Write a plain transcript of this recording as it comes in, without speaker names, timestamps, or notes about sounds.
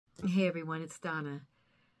Hey everyone, it's Donna.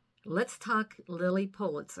 Let's talk Lilly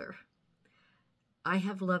Pulitzer. I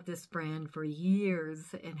have loved this brand for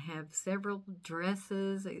years and have several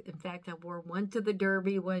dresses. In fact, I wore one to the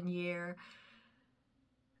Derby one year.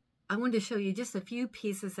 I wanted to show you just a few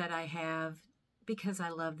pieces that I have because I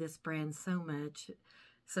love this brand so much.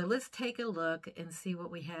 So let's take a look and see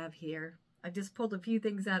what we have here. I just pulled a few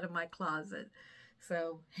things out of my closet.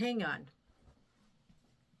 So hang on.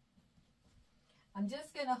 I'm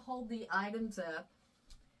just going to hold the items up.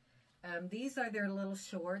 These are their little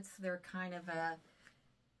shorts. They're kind of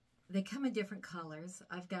they come in different colors.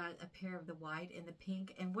 I've got a pair of the white and the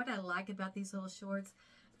pink. And what I like about these little shorts,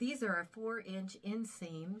 these are a 4-inch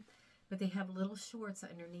inseam, but they have little shorts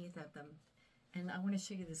underneath of them. And I want to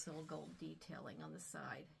show you this little gold detailing on the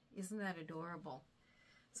side. Isn't that adorable?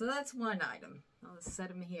 So that's one item. I'll set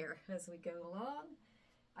them here as we go along.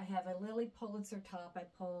 I have a Lilly Pulitzer top I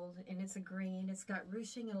pulled, and it's a green. It's got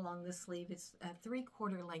ruching along the sleeve. It's a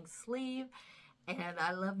 3/4 length sleeve, and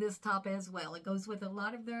I love this top as well. It goes with a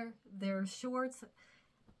lot of their shorts.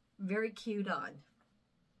 Very cute on.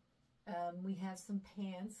 We have some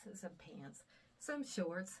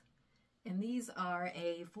shorts, and these are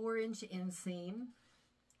a 4-inch inseam.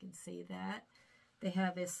 You can see that. They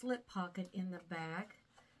have a slip pocket in the back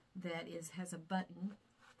that has a button.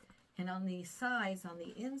 And on the sides, on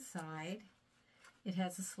the inside, it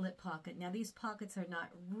has a slip pocket. Now, these pockets are not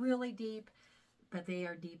really deep, but they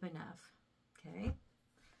are deep enough. Okay.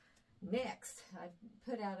 Next, I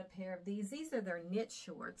put out a pair of these. These are their knit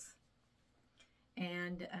shorts.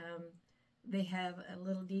 And they have a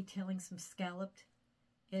little detailing, some scalloped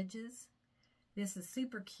edges. This is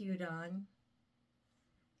super cute on.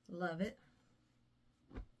 Love it.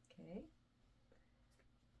 Okay.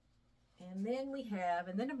 And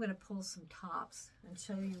then I'm going to pull some tops and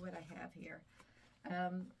show you what I have here.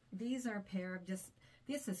 These are a pair of this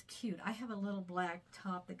is cute. I have a little black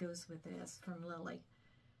top that goes with this from Lilly.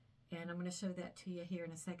 And I'm going to show that to you here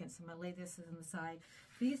in a second. So I'm going to lay this on the side.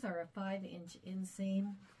 These are a 5-inch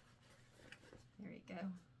inseam. There you go.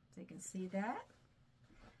 So you can see that.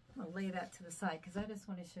 I'm going to lay that to the side because I just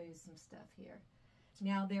want to show you some stuff here.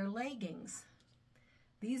 Now they're leggings.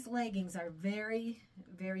 These leggings are very,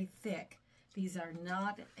 very thick. These are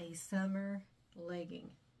not a summer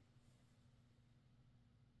legging.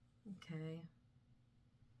 Okay.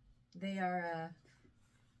 They are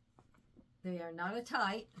not a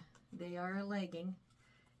tight. They are a legging,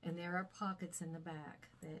 and there are pockets in the back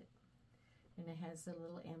and it has a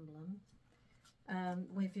little emblem.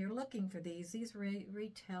 If you're looking for these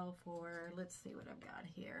retail for, let's see what I've got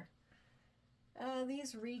here.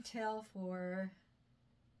 These retail for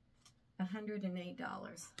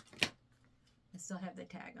 $108. I still have the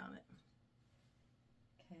tag on it.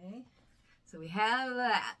 Okay, so we have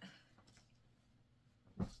that.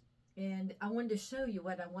 And I wanted to show you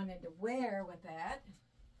what I wanted to wear with that.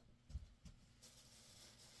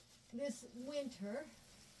 This winter,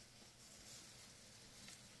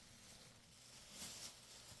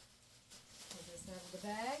 pull this out of the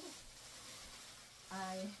bag.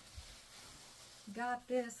 I got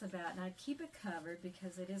this and I keep it covered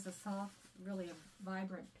because it is a soft, really a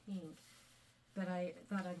vibrant pink, but I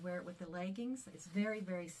thought I'd wear it with the leggings. It's very,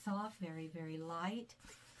 very soft, very, very light,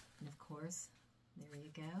 and of course, there you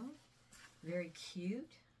go. Very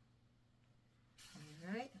cute.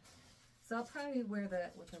 All right, so I'll probably wear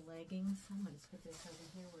that with the leggings. I'm going to put this over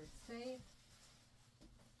here where it's safe.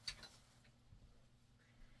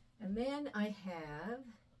 And then I have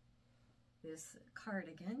this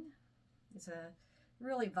cardigan. It's a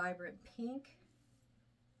really vibrant pink,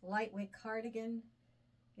 lightweight cardigan.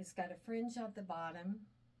 It's got a fringe at the bottom.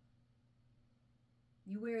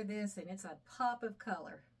 You wear this and it's a pop of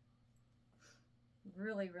color.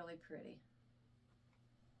 Really, really pretty.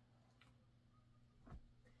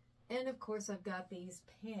 And of course I've got these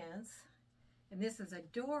pants. And this is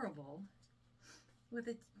adorable with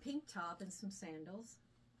a pink top and some sandals.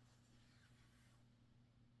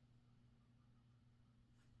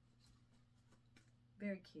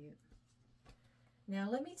 Very cute. Now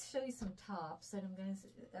let me show you some tops that I'm going to,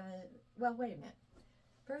 well, wait a minute.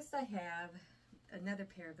 First I have another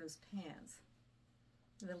pair of those pants.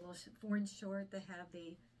 The little 4-inch short that have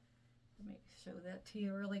the, let me show that to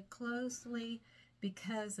you really closely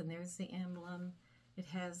because, and there's the emblem, it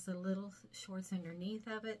has the little shorts underneath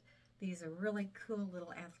of it. These are really cool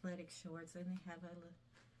little athletic shorts and they have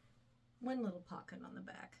one little pocket on the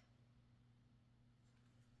back.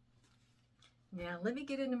 Now let me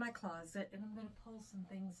get into my closet and I'm going to pull some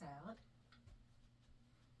things out.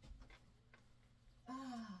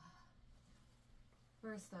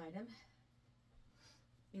 First item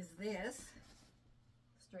is this.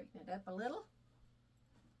 Let's straighten it up a little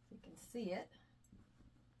so you can see it.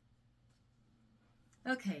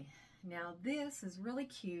 Okay, now this is really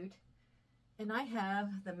cute, and I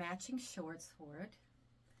have the matching shorts for it.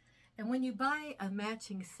 And when you buy a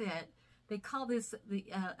matching set, they call this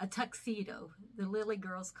a tuxedo. The Lilly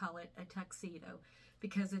girls call it a tuxedo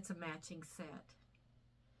because it's a matching set.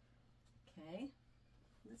 Okay,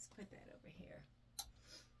 let's put that over here.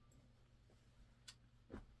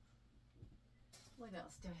 What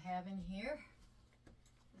else do I have in here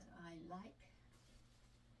that I like?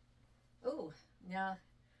 Oh, now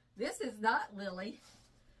this is not Lilly,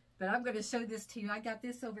 but I'm going to show this to you. I got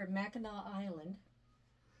this over at Mackinac Island,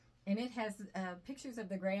 and it has pictures of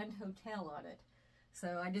the Grand Hotel on it.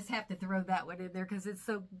 So I just have to throw that one in there because it's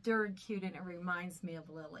so darn cute and it reminds me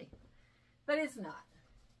of Lilly. But it's not.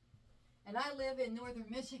 And I live in northern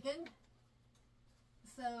Michigan,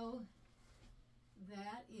 so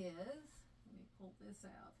that is, let me pull this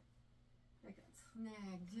out. I got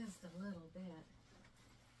snagged just a little bit.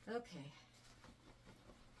 Okay.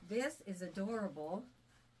 This is adorable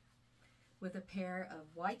with a pair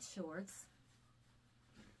of white shorts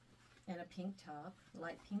and a pink top,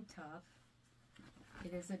 light pink top.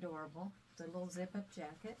 It is adorable. It's a little zip-up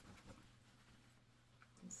jacket.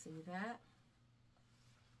 You can see that.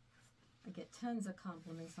 I get tons of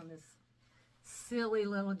compliments on this silly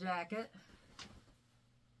little jacket.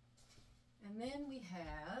 And then we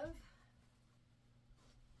have,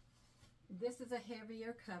 this is a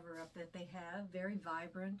heavier cover-up that they have, very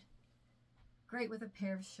vibrant, great with a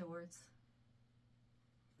pair of shorts.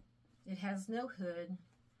 It has no hood.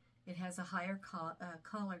 It has a higher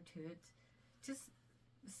collar to it, just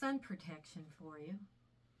sun protection for you.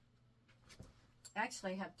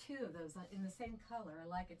 Actually, I have two of those in the same color. I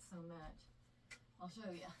like it so much. I'll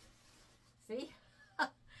show you. See?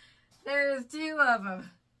 There's two of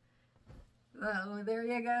them. So there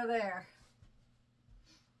you go there.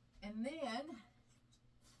 And then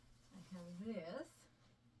I have this.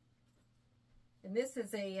 And this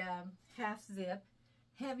is a half zip,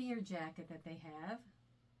 heavier jacket that they have.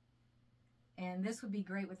 And this would be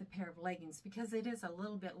great with a pair of leggings because it is a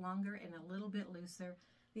little bit longer and a little bit looser.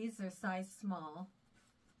 These are size small.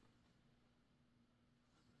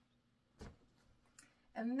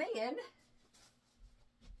 And then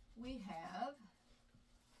we have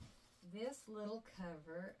this little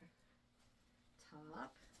cover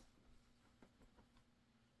top.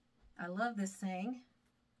 I love this thing.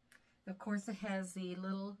 Of course, it has the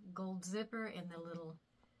little gold zipper and the little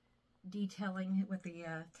detailing with the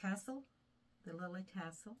tassel, the Lilly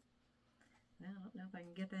tassel. Now, I don't know if I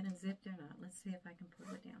can get that unzipped or not. Let's see if I can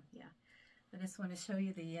pull it down. Yeah. I just want to show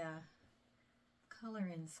you the color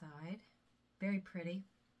inside. Very pretty.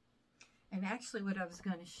 And actually what I was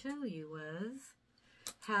going to show you was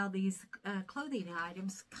how these clothing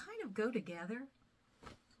items kind of go together.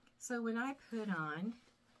 So when I put on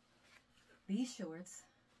these shorts,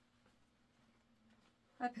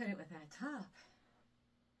 I put it with that top.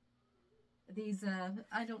 These,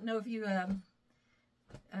 I don't know if you have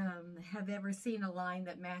ever seen a line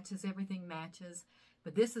that matches, everything matches,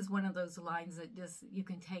 but this is one of those lines that just, you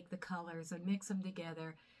can take the colors and mix them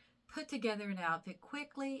together, put together an outfit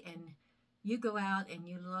quickly, and you go out and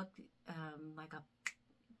you look like a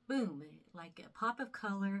boom, like a pop of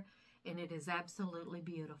color, and it is absolutely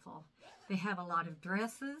beautiful. They have a lot of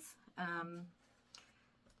dresses.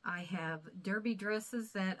 I have derby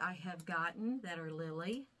dresses that I have gotten that are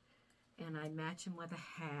Lilly, and I match them with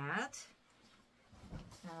a hat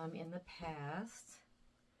in the past.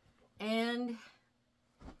 And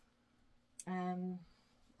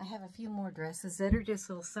I have a few more dresses that are just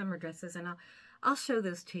little summer dresses, and I'll show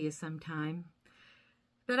those to you sometime.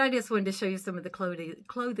 But I just wanted to show you some of the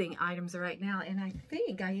clothing items right now, and I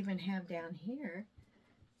think I even have down here.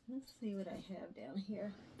 Let's see what I have down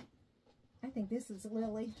here. I think this is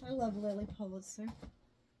Lilly. I love Lilly Pulitzer.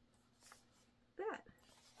 That.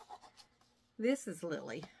 This is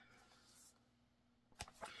Lilly.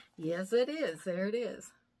 Yes, it is. There it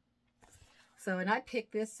is. So, and I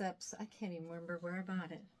picked this up, so I can't even remember where I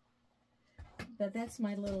bought it. But that's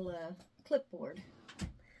my little clipboard.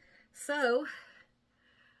 So,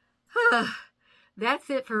 that's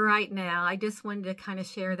it for right now. I just wanted to kind of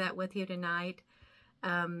share that with you tonight.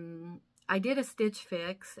 I did a stitch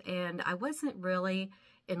fix, and I wasn't really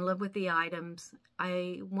in love with the items.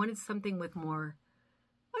 I wanted something with more,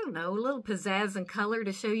 I don't know, a little pizzazz and color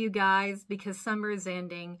to show you guys because summer is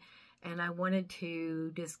ending, and I wanted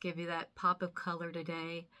to just give you that pop of color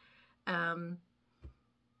today. You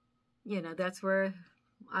know, that's where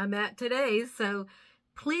I'm at today. So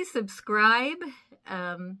please subscribe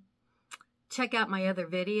check out my other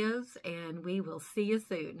videos, and we will see you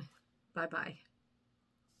soon. Bye-bye.